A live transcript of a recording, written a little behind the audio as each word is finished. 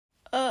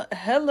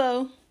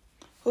Hello.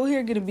 Who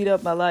here getting beat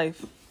up by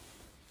life?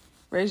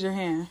 Raise your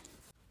hand.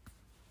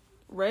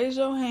 Raise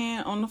your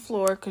hand on the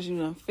floor because you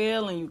done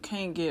fell and you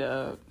can't get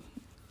up.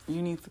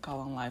 You need to call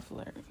on Life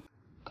Alert.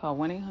 Call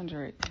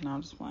 1-800. No,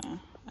 I'm just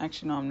playing.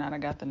 Actually, no, I'm not. I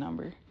got the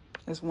number.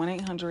 It's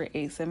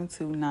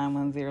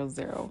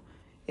 1-800-872-9100.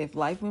 If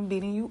life been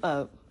beating you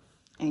up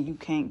and you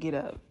can't get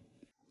up.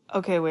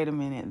 Okay, wait a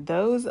minute.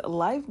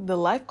 The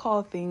life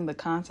call thing, the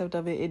concept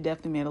of it, it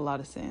definitely made a lot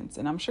of sense.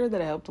 And I'm sure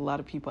that it helped a lot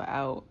of people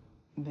out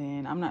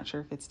then. I'm not sure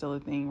if it's still a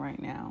thing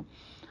right now.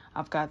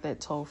 I've got that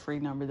toll-free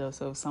number though,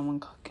 so if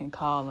someone can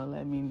call and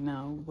let me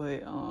know.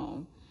 But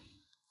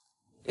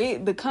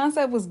the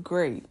concept was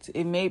great.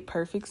 It made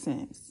perfect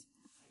sense.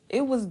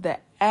 It was the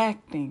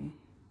acting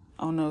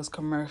on those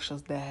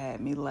commercials that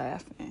had me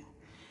laughing.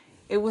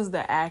 It was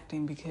the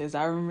acting because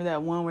I remember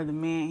that one where the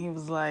man, he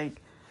was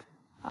like,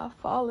 I've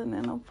fallen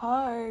in a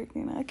park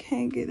and I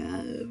can't get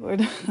up.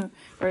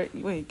 Or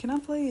wait, can I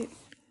play it?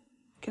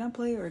 Can I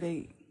play it or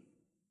they?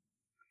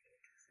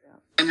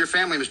 And your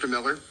family, Mr.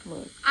 Miller.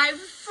 Look. I've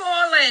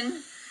fallen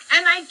and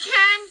I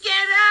can't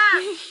get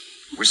up.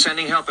 We're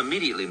sending help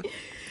immediately.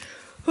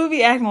 Who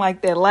be acting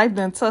like that? Life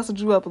done tussled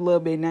you up a little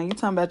bit. Now you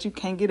talking about you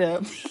can't get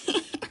up.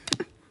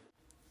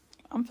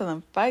 I'm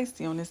feeling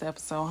feisty on this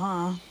episode,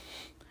 huh?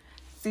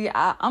 See,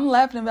 I'm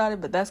laughing about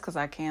it, but that's because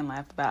I can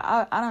laugh about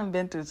it. I done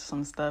been through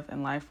some stuff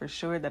in life for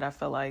sure that I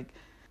felt like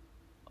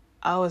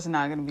I was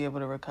not going to be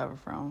able to recover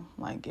from.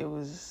 Like, it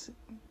was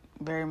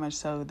very much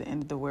so the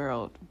end of the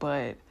world.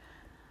 But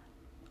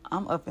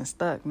I'm up and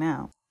stuck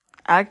now.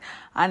 I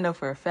know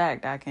for a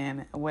fact I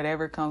can,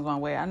 whatever comes my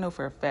way, I know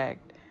for a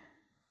fact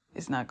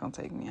it's not going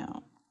to take me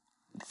out.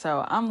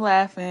 So I'm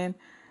laughing.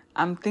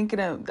 I'm thinking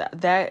of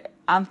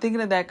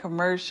that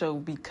commercial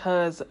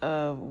because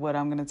of what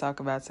I'm going to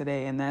talk about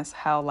today, and that's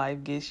how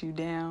life gets you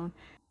down.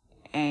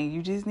 And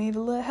you just need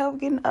a little help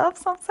getting up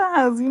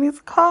sometimes. You need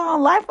to call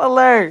on Life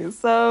Alert.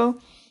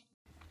 So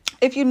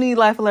if you need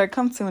Life Alert,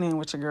 come tune in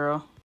with your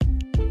girl.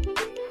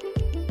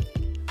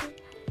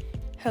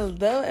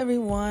 Hello,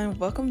 everyone.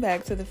 Welcome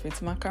back to the Fruits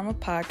of My Karma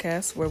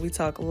podcast, where we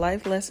talk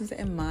life lessons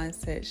and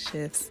mindset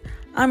shifts.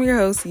 I'm your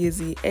host,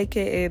 Yizzy,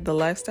 aka the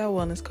Lifestyle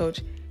Wellness Coach,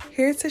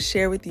 here to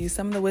share with you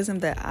some of the wisdom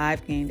that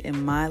I've gained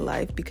in my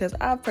life because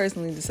I've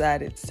personally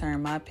decided to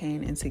turn my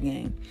pain into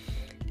gain.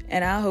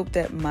 And I hope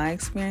that my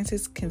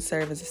experiences can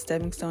serve as a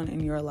stepping stone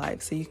in your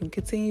life so you can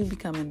continue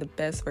becoming the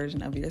best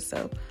version of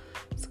yourself.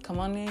 So come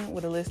on in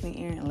with a listening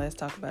ear and let's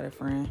talk about it,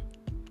 friend.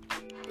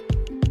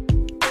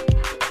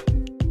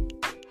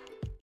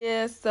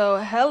 Yeah, so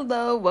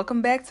hello,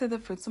 welcome back to the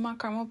Fruits of My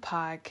Karma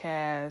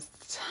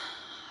podcast.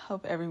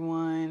 Hope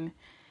everyone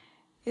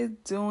is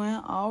doing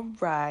all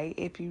right.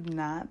 If you're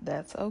not,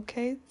 that's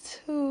okay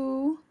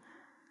too.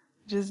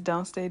 Just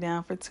don't stay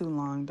down for too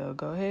long though.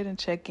 Go ahead and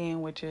check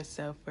in with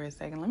yourself for a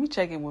second. Let me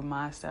check in with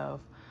myself.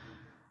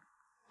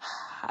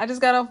 I just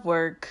got off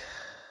work.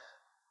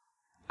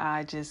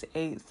 I just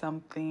ate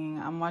something.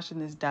 I'm watching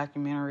this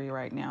documentary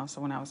right now. So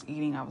when I was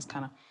eating, I was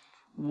kind of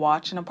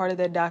watching a part of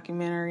that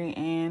documentary,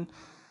 and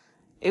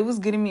it was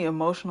getting me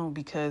emotional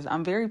because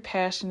I'm very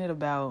passionate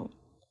about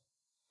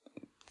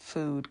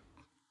food.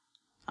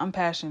 I'm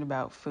passionate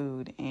about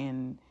food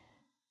and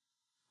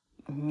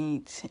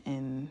meat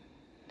and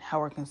how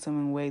we're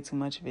consuming way too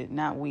much of it.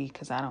 Not we,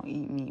 because I don't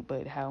eat meat,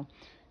 but how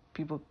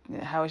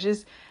it's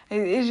just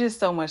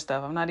so much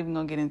stuff. I'm not even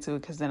going to get into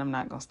it because then I'm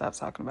not going to stop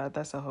talking about it.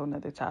 That's a whole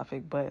nother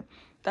topic. But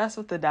that's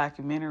what the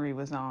documentary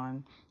was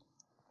on.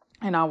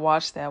 And I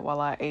watched that while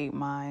I ate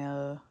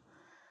my,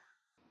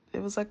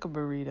 it was like a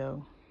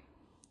burrito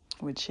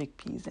with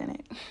chickpeas in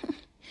it.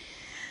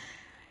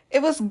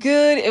 It was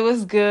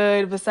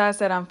good. Besides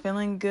that, I'm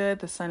feeling good.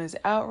 The sun is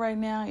out right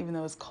now, even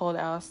though it's cold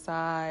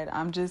outside.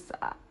 I'm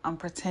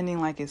pretending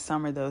like it's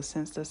summer though,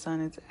 since the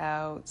sun is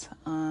out.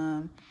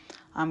 I'm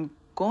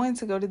going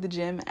to go to the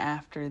gym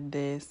after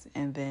this,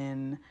 and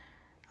then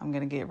I'm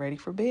going to get ready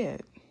for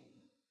bed.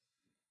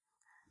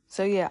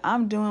 So yeah,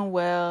 I'm doing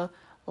well.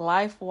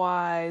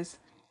 Life-wise,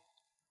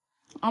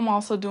 I'm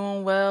also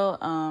doing well.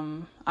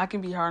 I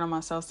can be hard on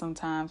myself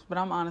sometimes, but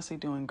I'm honestly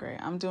doing great.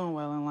 I'm doing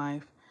well in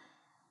life.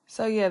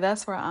 So yeah,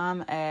 that's where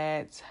I'm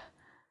at.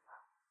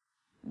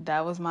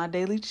 That was my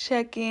daily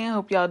check-in.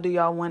 Hope y'all do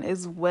y'all one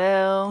as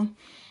well.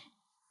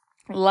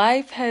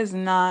 Life has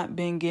not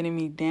been getting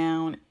me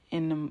down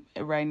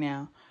right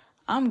now.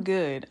 I'm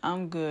good.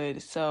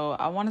 So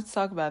I wanted to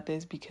talk about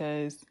this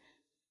because,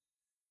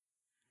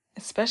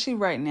 especially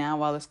right now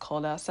while it's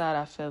cold outside,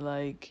 I feel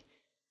like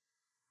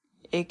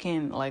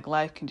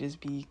life can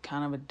just be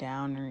kind of a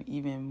downer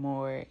even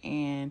more.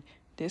 And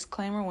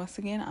disclaimer, once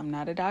again, I'm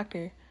not a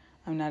doctor.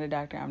 I'm not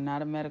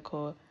a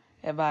medical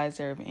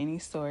advisor of any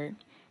sort.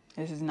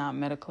 This is not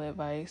medical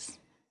advice.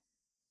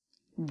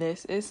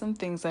 This is some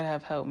things that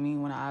have helped me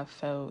when I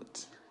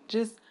felt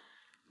just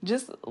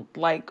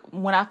like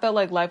when I felt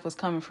like life was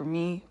coming for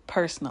me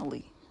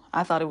personally.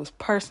 I thought it was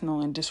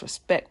personal and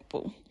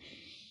disrespectful.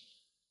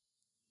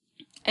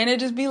 And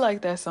it just be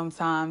like that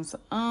sometimes.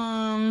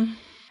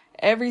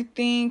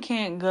 everything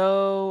can't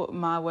go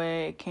my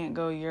way, it can't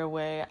go your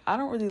way. I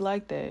don't really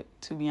like that,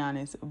 to be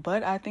honest.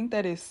 But I think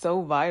that is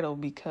so vital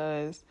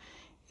because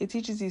it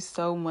teaches you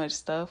so much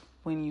stuff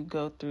when you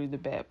go through the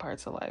bad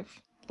parts of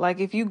life. Like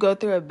if you go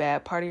through a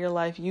bad part of your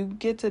life, you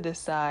get to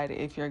decide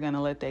if you're going to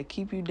let that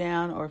keep you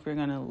down or if you're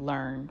going to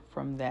learn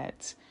from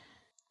that.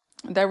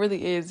 That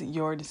really is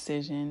your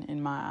decision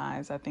in my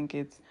eyes. I think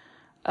it's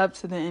up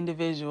to the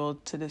individual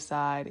to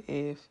decide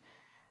if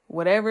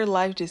whatever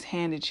life just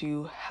handed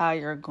you, how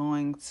you're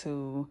going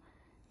to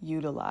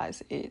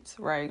utilize it,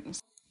 right?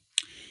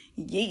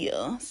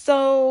 Yeah.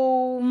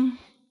 So,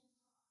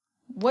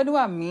 what do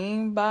I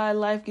mean by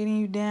life getting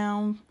you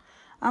down?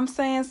 I'm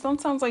saying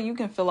sometimes like you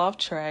can feel off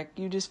track.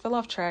 You just feel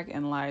off track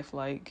in life.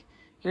 Like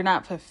you're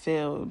not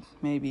fulfilled,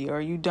 maybe,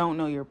 or you don't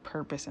know your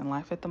purpose in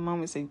life at the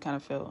moment. So you kind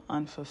of feel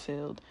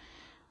unfulfilled,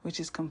 which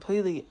is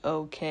completely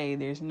okay.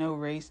 There's no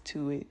race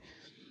to it.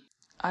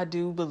 I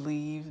do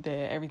believe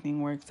that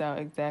everything works out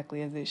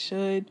exactly as it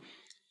should.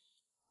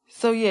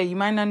 So yeah, you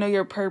might not know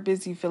your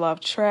purpose, you feel off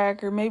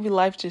track, or maybe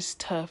life's just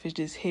tough. It's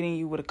just hitting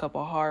you with a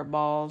couple hard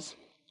balls.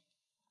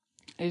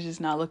 It's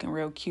just not looking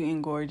real cute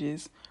and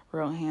gorgeous,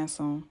 real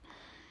handsome.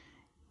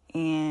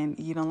 And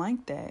you don't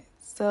like that.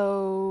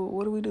 So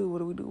what do we do? What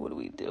do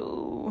we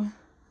do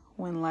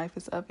when life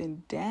is up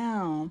and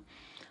down?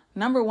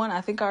 Number one,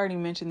 I think I already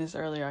mentioned this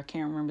earlier. I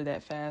can't remember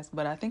that fast,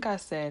 but I think I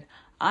said,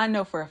 I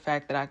know for a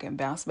fact that I can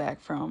bounce back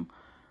from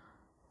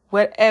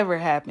whatever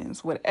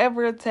happens,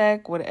 whatever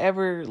attack,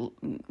 whatever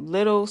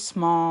little,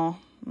 small,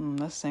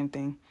 that's the same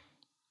thing.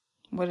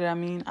 What did I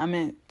mean? I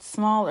meant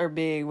small or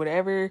big,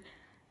 whatever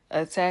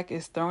attack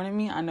is thrown at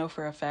me, I know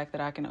for a fact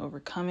that I can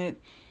overcome it.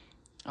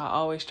 I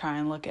always try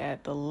and look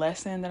at the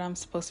lesson that I'm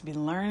supposed to be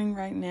learning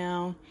right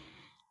now.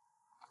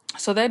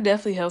 So that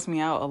definitely helps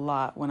me out a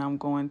lot when I'm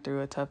going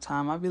through a tough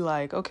time. I'll be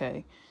like,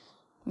 okay,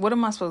 what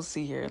am I supposed to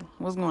see here?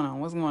 What's going on?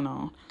 What's going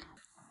on?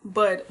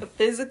 But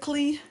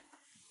physically,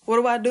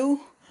 what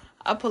do?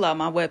 I pull out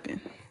my weapon,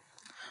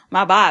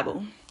 my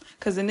Bible.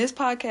 Because in this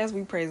podcast,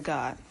 we praise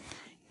God.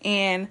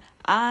 And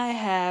I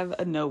have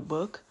a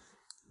notebook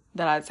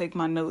that I take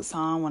my notes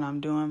on when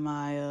I'm doing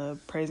my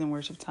praise and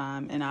worship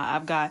time. And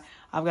I've got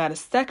a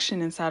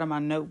section inside of my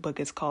notebook.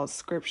 It's called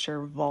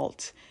Scripture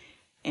Vault.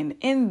 And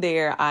in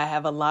there, I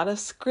have a lot of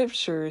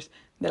scriptures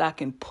that I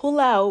can pull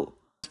out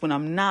when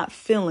I'm not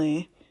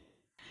feeling.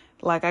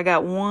 Like I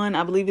got one,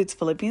 I believe it's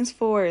Philippians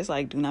 4. It's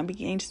like, do not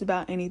be anxious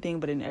about anything,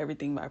 but in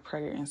everything by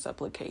prayer and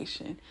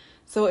supplication.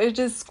 So it's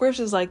just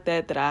scriptures like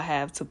that I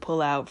have to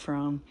pull out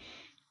from,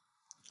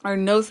 or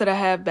notes that I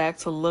have back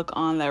to look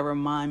on that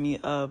remind me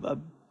of a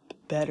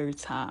better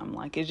time.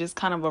 Like it's just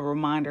kind of a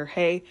reminder,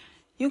 hey,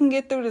 you can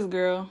get through this,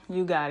 girl.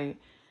 You got it.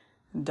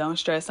 Don't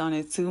stress on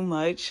it too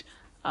much.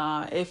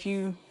 If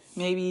you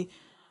maybe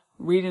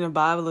reading the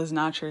Bible is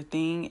not your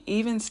thing,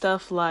 even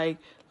stuff like,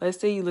 let's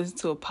say you listen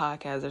to a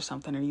podcast or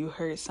something, or you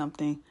heard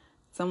something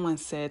someone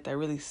said that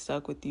really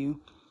stuck with you.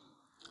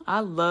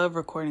 I love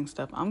recording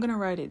stuff. I'm going to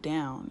write it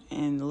down.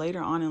 And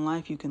later on in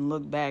life, you can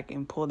look back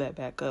and pull that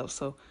back up.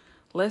 So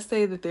let's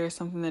say that there's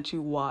something that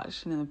you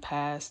watched in the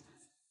past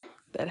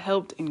that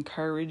helped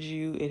encourage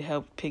you. It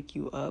helped pick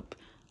you up.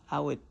 I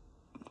would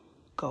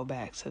go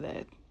back to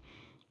that.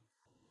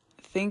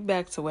 Think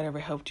back to whatever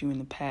helped you in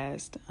the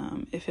past,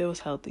 if it was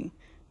healthy,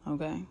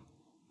 okay?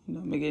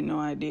 Don't be getting no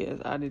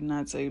ideas. I did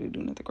not say you to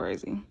do nothing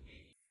crazy.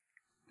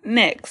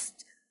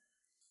 Next,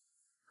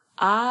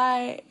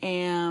 I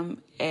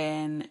am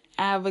an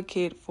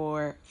advocate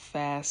for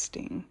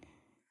fasting.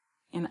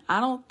 And I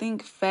don't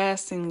think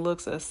fasting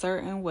looks a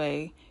certain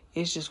way.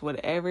 It's just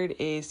whatever it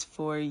is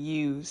for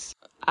you.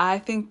 I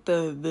think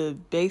the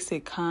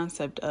basic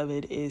concept of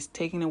it is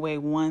taking away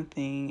one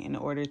thing in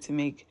order to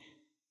make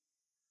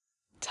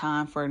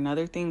time for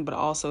another thing, but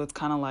also it's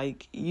kind of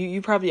like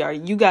you probably are,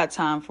 you got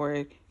time for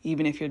it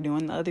even if you're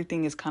doing the other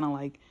thing. Is kind of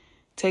like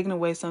taking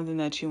away something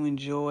that you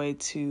enjoy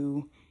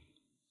to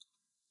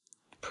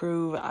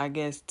prove, I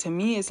guess to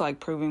me it's like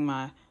proving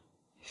my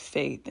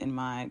faith and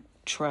my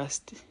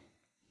trust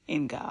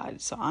in God.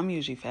 So I'm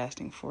usually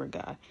fasting for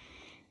God.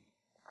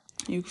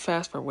 You can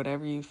fast for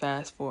whatever you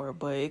fast for,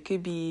 but it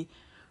could be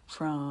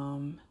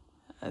from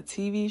a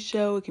TV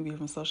show, it can be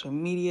from social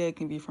media, it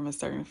can be from a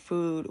certain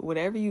food.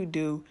 Whatever you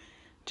do,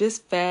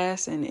 just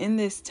fast. And in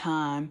this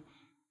time,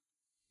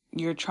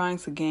 you're trying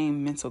to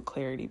gain mental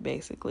clarity,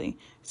 basically.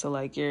 So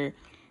like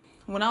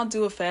when I'll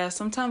do a fast,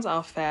 sometimes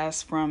I'll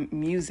fast from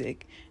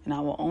music and I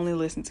will only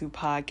listen to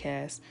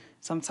podcasts.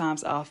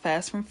 Sometimes I'll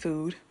fast from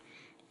food.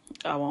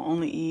 I will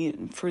only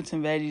eat fruits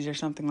and veggies or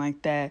something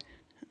like that.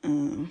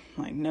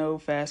 Like no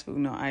fast food,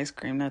 no ice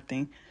cream,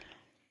 nothing.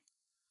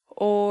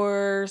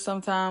 Or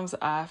sometimes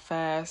I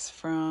fast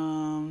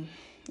from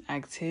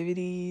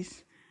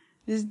activities,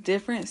 just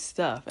different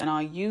stuff. And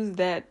I'll use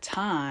that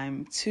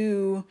time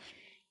to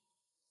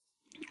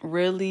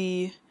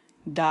really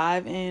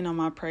dive in on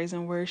my praise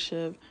and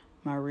worship,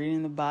 my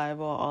reading the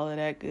Bible, all of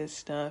that good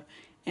stuff.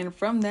 And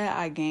from that,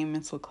 I gain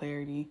mental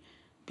clarity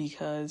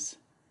because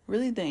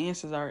really the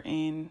answers are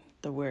in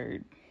the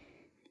Word.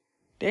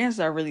 The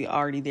answers are really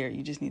already there.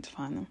 You just need to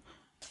find them.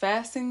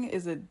 Fasting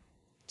is a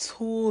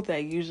tool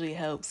that usually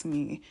helps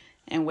me.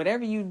 And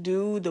whatever you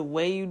do, the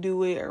way you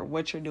do it or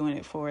what you're doing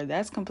it for,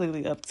 that's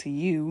completely up to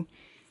you.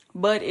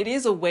 But it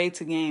is a way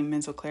to gain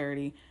mental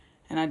clarity.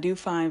 And I do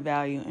find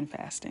value in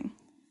fasting.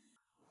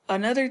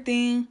 Another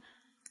thing,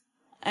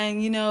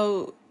 and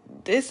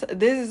this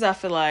is, I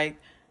feel like,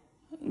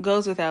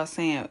 goes without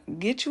saying.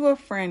 Get you a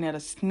friend that'll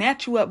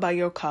snatch you up by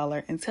your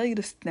collar and tell you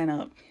to stand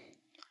up.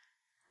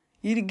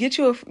 You get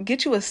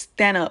you a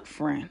stand up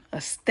friend,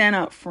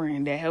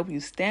 that help you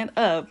stand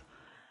up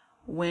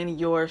when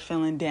you're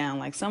feeling down.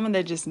 Like someone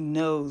that just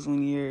knows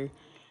when you're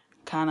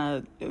kind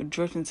of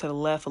drifting to the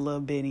left a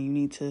little bit and you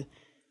need to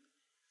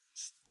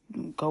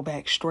go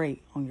back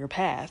straight on your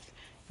path.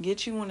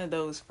 Get you one of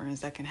those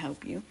friends that can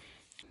help you.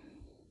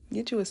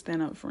 Get you a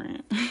stand up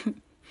friend.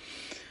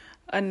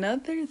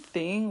 Another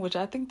thing, which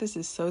I think this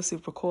is so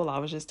super cool, I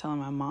was just telling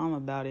my mom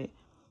about it.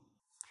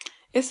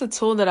 It's a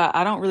tool that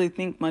I don't really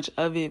think much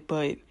of it,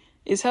 but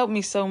it's helped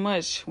me so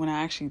much when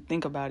I actually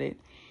think about it.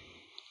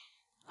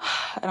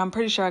 And I'm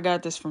pretty sure I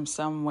got this from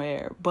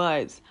somewhere,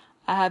 but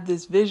I have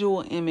this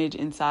visual image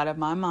inside of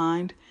my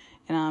mind,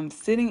 and I'm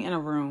sitting in a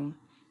room,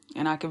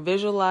 and I can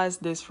visualize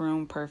this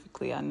room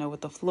perfectly. I know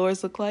what the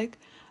floors look like.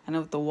 I know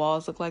what the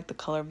walls look like, the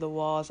color of the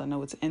walls. I know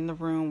what's in the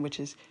room, which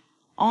is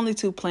only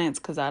 2 plants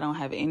because I don't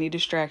have any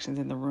distractions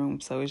in the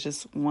room. So it's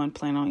just 1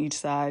 plant on each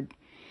side.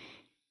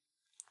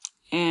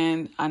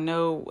 And I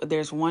know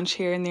there's 1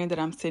 chair in there that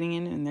I'm sitting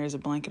in, and there's a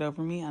blanket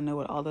over me. I know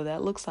what all of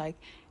that looks like.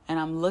 And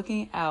I'm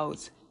looking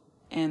out,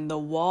 and the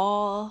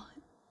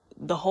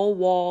whole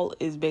wall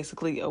is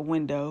basically a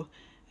window.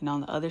 And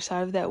on the other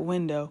side of that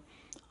window,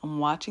 I'm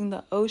watching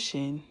the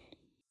ocean,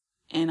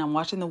 and I'm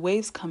watching the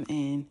waves come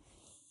in.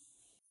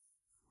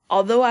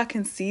 Although I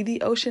can see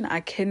the ocean, I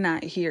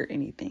cannot hear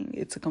anything.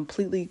 It's a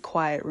completely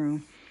quiet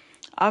room.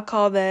 I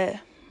call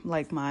that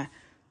like my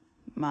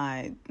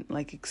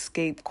like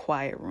escape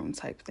quiet room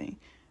type thing.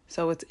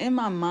 So it's in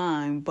my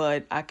mind,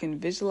 but I can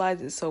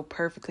visualize it so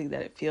perfectly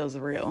that it feels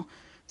real.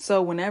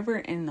 So whenever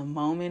in the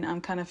moment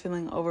I'm kind of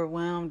feeling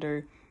overwhelmed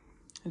or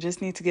I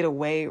just need to get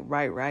away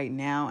right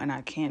now and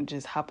I can't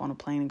just hop on a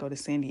plane and go to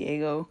San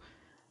Diego,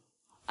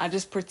 I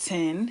just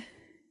pretend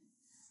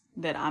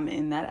that I'm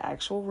in that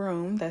actual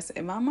room that's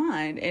in my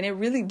mind. And it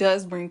really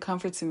does bring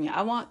comfort to me.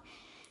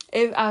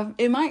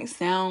 It might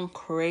sound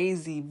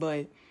crazy,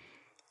 but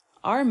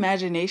our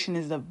imagination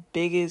is the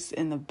biggest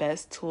and the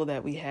best tool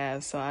that we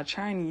have. So I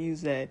try and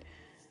use that.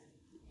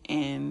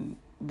 And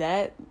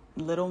that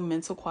little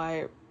mental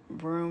quiet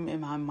room in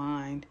my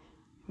mind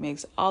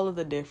makes all of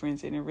the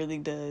difference. And it really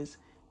does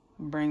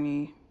bring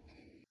me,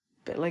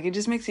 but like it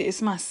just makes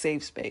it's my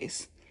safe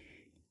space.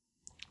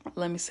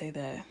 Let me say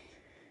that.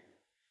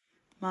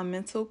 My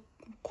mental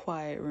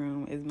quiet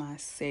room is my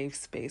safe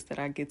space that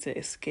I get to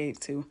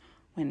escape to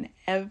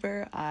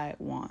whenever I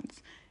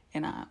want.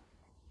 And I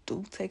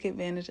do take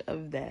advantage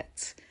of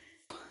that.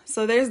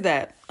 So there's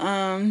that.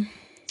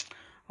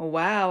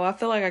 Wow, I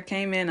feel like I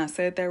came in, I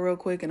said that real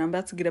quick, and I'm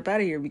about to get up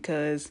out of here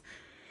because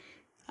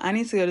I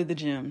need to go to the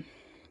gym.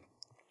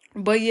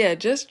 But yeah,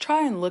 just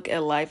try and look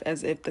at life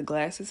as if the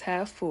glass is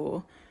half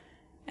full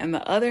and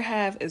the other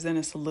half is in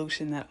a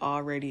solution that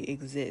already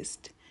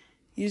exists.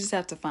 You just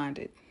have to find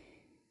it.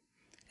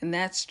 And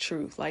that's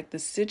truth. Like the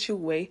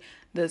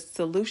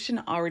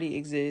solution already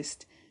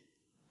exists.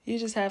 You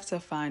just have to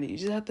find it. You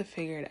just have to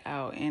figure it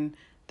out. And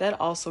that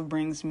also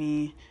brings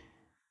me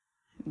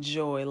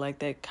joy. Like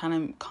that kind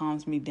of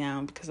calms me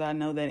down because I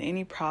know that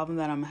any problem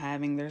that I'm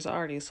having, there's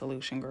already a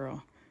solution,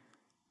 girl.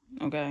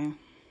 Okay?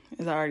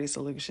 There's already a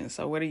solution.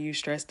 So what are you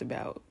stressed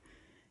about?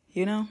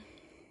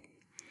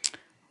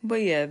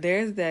 But yeah,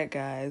 there's that,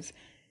 guys.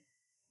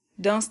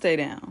 Don't stay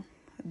down.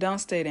 Don't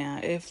stay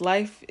down. If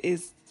life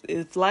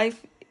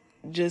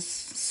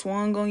just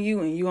swung on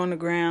you and you on the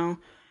ground,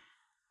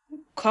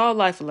 call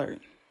life alert.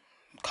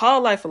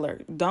 Call life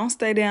alert. Don't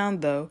stay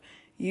down though.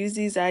 Use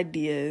these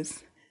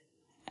ideas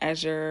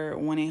as your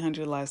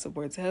 1-800-LIFE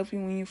support to help you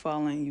when you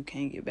fall and you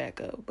can't get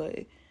back up.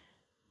 But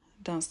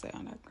don't stay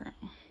on that ground.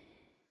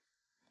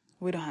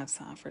 We don't have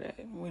time for that.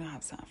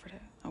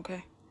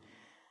 Okay?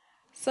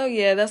 So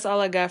yeah, that's all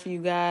I got for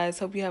you guys.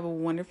 Hope you have a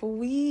wonderful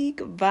week.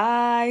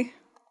 Bye.